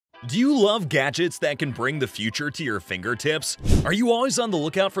Do you love gadgets that can bring the future to your fingertips? Are you always on the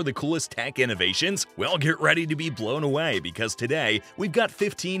lookout for the coolest tech innovations? Well, get ready to be blown away because today we've got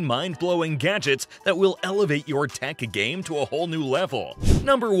 15 mind-blowing gadgets that will elevate your tech game to a whole new level.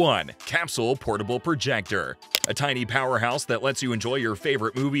 Number 1. Capsule Portable Projector. A tiny powerhouse that lets you enjoy your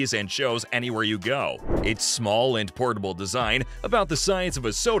favorite movies and shows anywhere you go. Its small and portable design, about the size of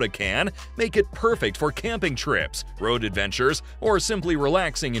a soda can, make it perfect for camping trips, road adventures, or simply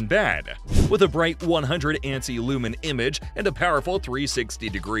relaxing in bed. With a bright 100 ANSI lumen image and a powerful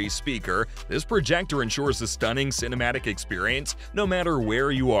 360-degree speaker, this projector ensures a stunning cinematic experience no matter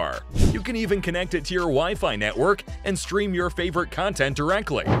where you are. You can even connect it to your Wi-Fi network and stream your favorite content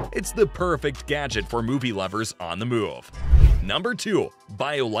directly. It's the perfect gadget for movie lovers on the move. Number 2.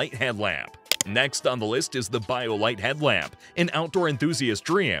 BioLite Headlamp. Next on the list is the BioLite Headlamp, an outdoor enthusiast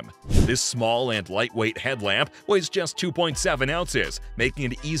dream. This small and lightweight headlamp weighs just 2.7 ounces,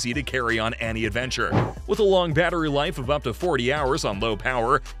 making it easy to carry on any adventure. With a long battery life of up to 40 hours on low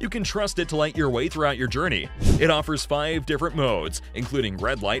power, you can trust it to light your way throughout your journey. It offers 5 different modes, including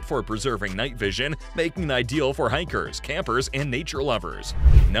red light for preserving night vision, making it ideal for hikers, campers, and nature lovers.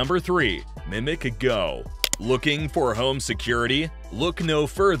 Number 3. Mimic Go. Looking for home security? Look no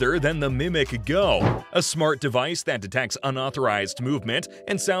further than the Mimic Go, a smart device that detects unauthorized movement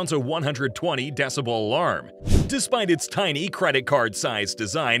and sounds a 120 decibel alarm. Despite its tiny credit card-sized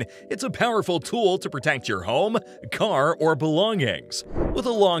design, it's a powerful tool to protect your home, car, or belongings. With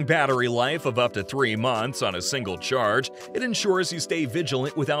a long battery life of up to 3 months on a single charge, it ensures you stay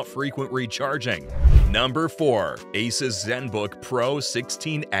vigilant without frequent recharging. Number 4. Asus ZenBook Pro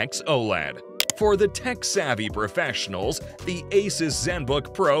 16X OLED. For the tech-savvy professionals, the Asus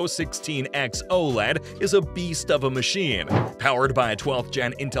ZenBook Pro 16X OLED is a beast of a machine. Powered by a 12th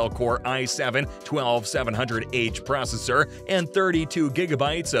Gen Intel Core i7-12700H processor and 32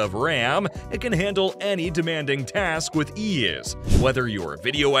 GB of RAM, it can handle any demanding task with ease. Whether you're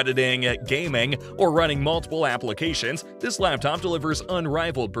video editing, gaming, or running multiple applications, this laptop delivers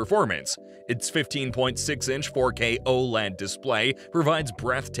unrivaled performance. Its 15.6-inch 4K OLED display provides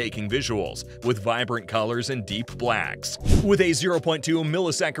breathtaking visuals, with vibrant colors and deep blacks. With a 0.2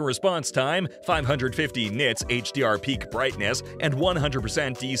 millisecond response time, 550 nits HDR peak brightness, and 100%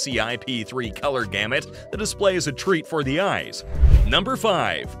 DCI-P3 color gamut, the display is a treat for the eyes. Number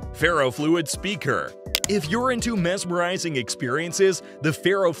 5. Ferrofluid Speaker. If you're into mesmerizing experiences, the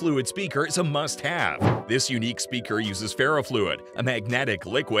Ferrofluid speaker is a must-have. This unique speaker uses ferrofluid, a magnetic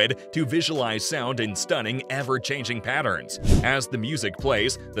liquid, to visualize sound in stunning, ever-changing patterns. As the music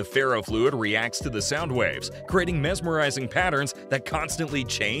plays, the ferrofluid reacts to the sound waves, creating mesmerizing patterns that constantly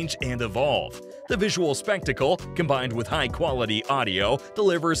change and evolve. The visual spectacle, combined with high-quality audio,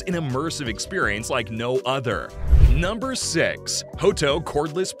 delivers an immersive experience like no other. Number 6. Hoto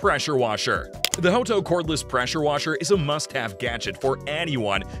Cordless Pressure Washer. The Hoto Cordless Pressure Washer is a must-have gadget for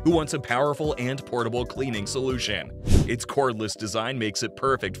anyone who wants a powerful and portable cleaning solution. Its cordless design makes it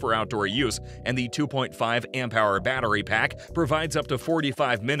perfect for outdoor use, and the 2.5 amp-hour battery pack provides up to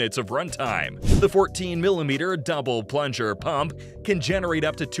 45 minutes of runtime. The 14mm double plunger pump can generate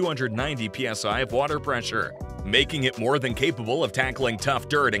up to 290 psi of water pressure, making it more than capable of tackling tough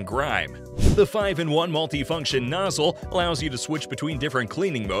dirt and grime. The 5-in-1 multifunction nozzle allows you to switch between different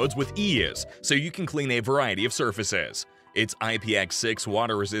cleaning modes with ease, so you can clean a variety of surfaces. Its IPX6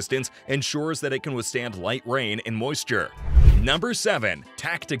 water resistance ensures that it can withstand light rain and moisture. Number 7.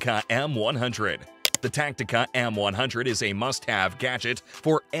 Tactica M100. The Tactica M100 is a must-have gadget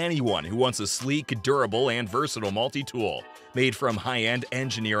for anyone who wants a sleek, durable, and versatile multi-tool. Made from high-end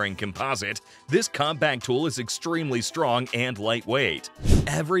engineering composite, this compact tool is extremely strong and lightweight.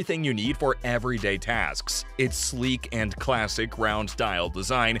 Everything you need for everyday tasks. Its sleek and classic round dial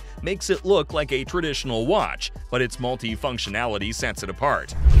design makes it look like a traditional watch, but its multi-functionality sets it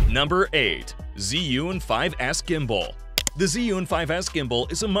apart. Number 8. Zhiyun 5S Gimbal. The Zhiyun 5S gimbal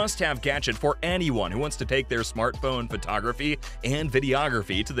is a must-have gadget for anyone who wants to take their smartphone photography and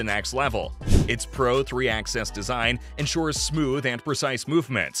videography to the next level. Its Pro 3-axis design ensures smooth and precise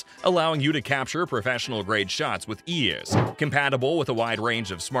movements, allowing you to capture professional-grade shots with ease. Compatible with a wide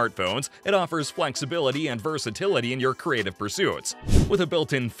range of smartphones, it offers flexibility and versatility in your creative pursuits. With a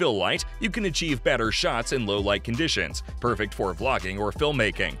built-in fill light, you can achieve better shots in low-light conditions, perfect for vlogging or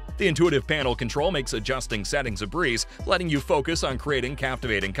filmmaking. The intuitive panel control makes adjusting settings a breeze, letting you focus on creating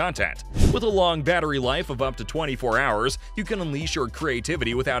captivating content. With a long battery life of up to 24 hours, you can unleash your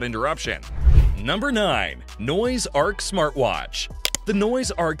creativity without interruption. Number 9. Noise Arc Smartwatch. The Noise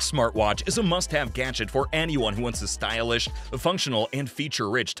Arc Smartwatch is a must-have gadget for anyone who wants a stylish, functional, and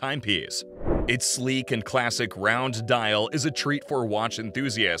feature-rich timepiece. Its sleek and classic round dial is a treat for watch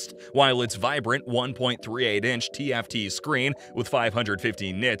enthusiasts, while its vibrant 1.38-inch TFT screen with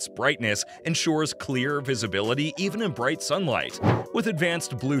 550 nits brightness ensures clear visibility even in bright sunlight. With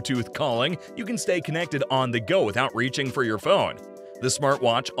advanced Bluetooth calling, you can stay connected on the go without reaching for your phone. The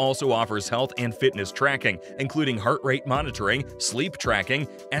smartwatch also offers health and fitness tracking, including heart rate monitoring, sleep tracking,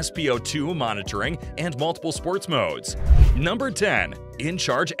 SpO2 monitoring, and multiple sports modes. Number 10.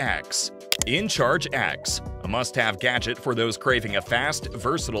 InCharge X. InCharge X, a must-have gadget for those craving a fast,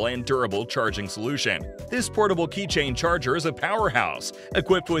 versatile, and durable charging solution. This portable keychain charger is a powerhouse,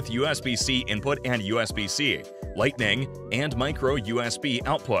 equipped with USB-C input and USB-C, Lightning, and micro USB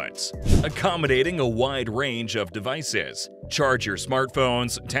outputs, accommodating a wide range of devices. Charge your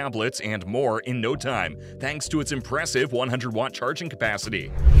smartphones, tablets, and more in no time, thanks to its impressive 100-watt charging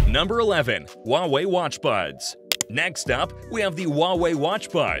capacity. Number 11. Huawei Watch Buds. Next up, we have the Huawei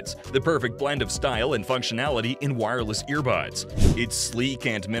Watch Buds, the perfect blend of style and functionality in wireless earbuds. Its sleek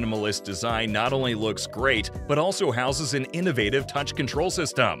and minimalist design not only looks great, but also houses an innovative touch control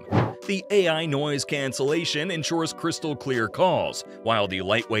system. The AI noise cancellation ensures crystal clear calls, while the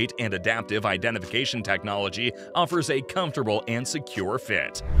lightweight and adaptive identification technology offers a comfortable and secure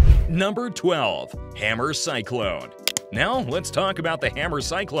fit. Number 12. Hammer Cyclone. Now, let's talk about the Hammer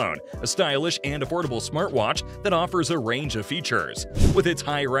Cyclone, a stylish and affordable smartwatch that offers a range of features. With its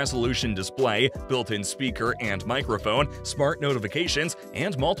high-resolution display, built-in speaker and microphone, smart notifications,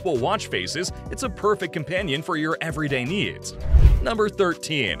 and multiple watch faces, it's a perfect companion for your everyday needs. Number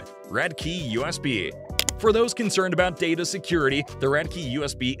 13. RedKey USB. For those concerned about data security, the RedKey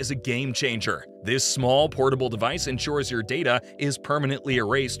USB is a game changer. This small, portable device ensures your data is permanently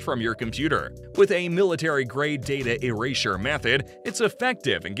erased from your computer. With a military-grade data erasure method, it's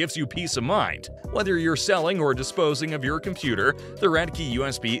effective and gives you peace of mind. Whether you're selling or disposing of your computer, the RedKey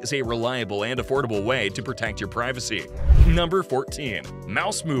USB is a reliable and affordable way to protect your privacy. Number 14.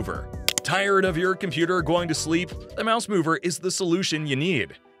 Mouse Mover. Tired of your computer going to sleep? The Mouse Mover is the solution you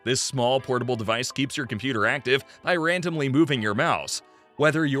need. This small portable device keeps your computer active by randomly moving your mouse.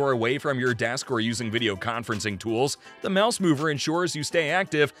 Whether you're away from your desk or using video conferencing tools, the Mouse Mover ensures you stay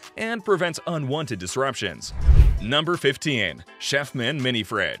active and prevents unwanted disruptions. Number 15. Chefman Mini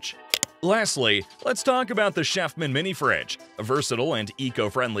Fridge. Lastly, let's talk about the Chefman Mini Fridge, a versatile and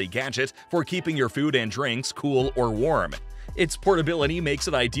eco-friendly gadget for keeping your food and drinks cool or warm. Its portability makes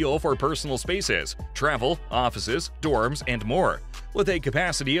it ideal for personal spaces, travel, offices, dorms, and more. With a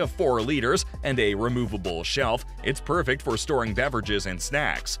capacity of 4 liters and a removable shelf, it's perfect for storing beverages and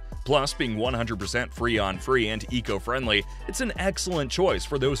snacks. Plus, being 100% free and eco-friendly, it's an excellent choice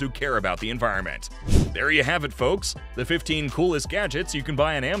for those who care about the environment. There you have it, folks, the 15 coolest gadgets you can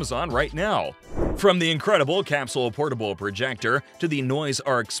buy on Amazon right now. From the incredible capsule portable projector to the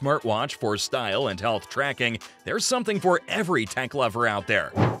NoiseArc smartwatch for style and health tracking, there's something for every tech lover out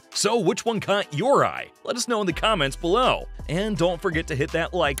there. So which one caught your eye? Let us know in the comments below. And don't forget to hit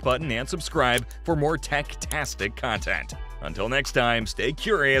that like button and subscribe for more tech-tastic content. Until next time, stay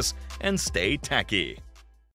curious and stay techy.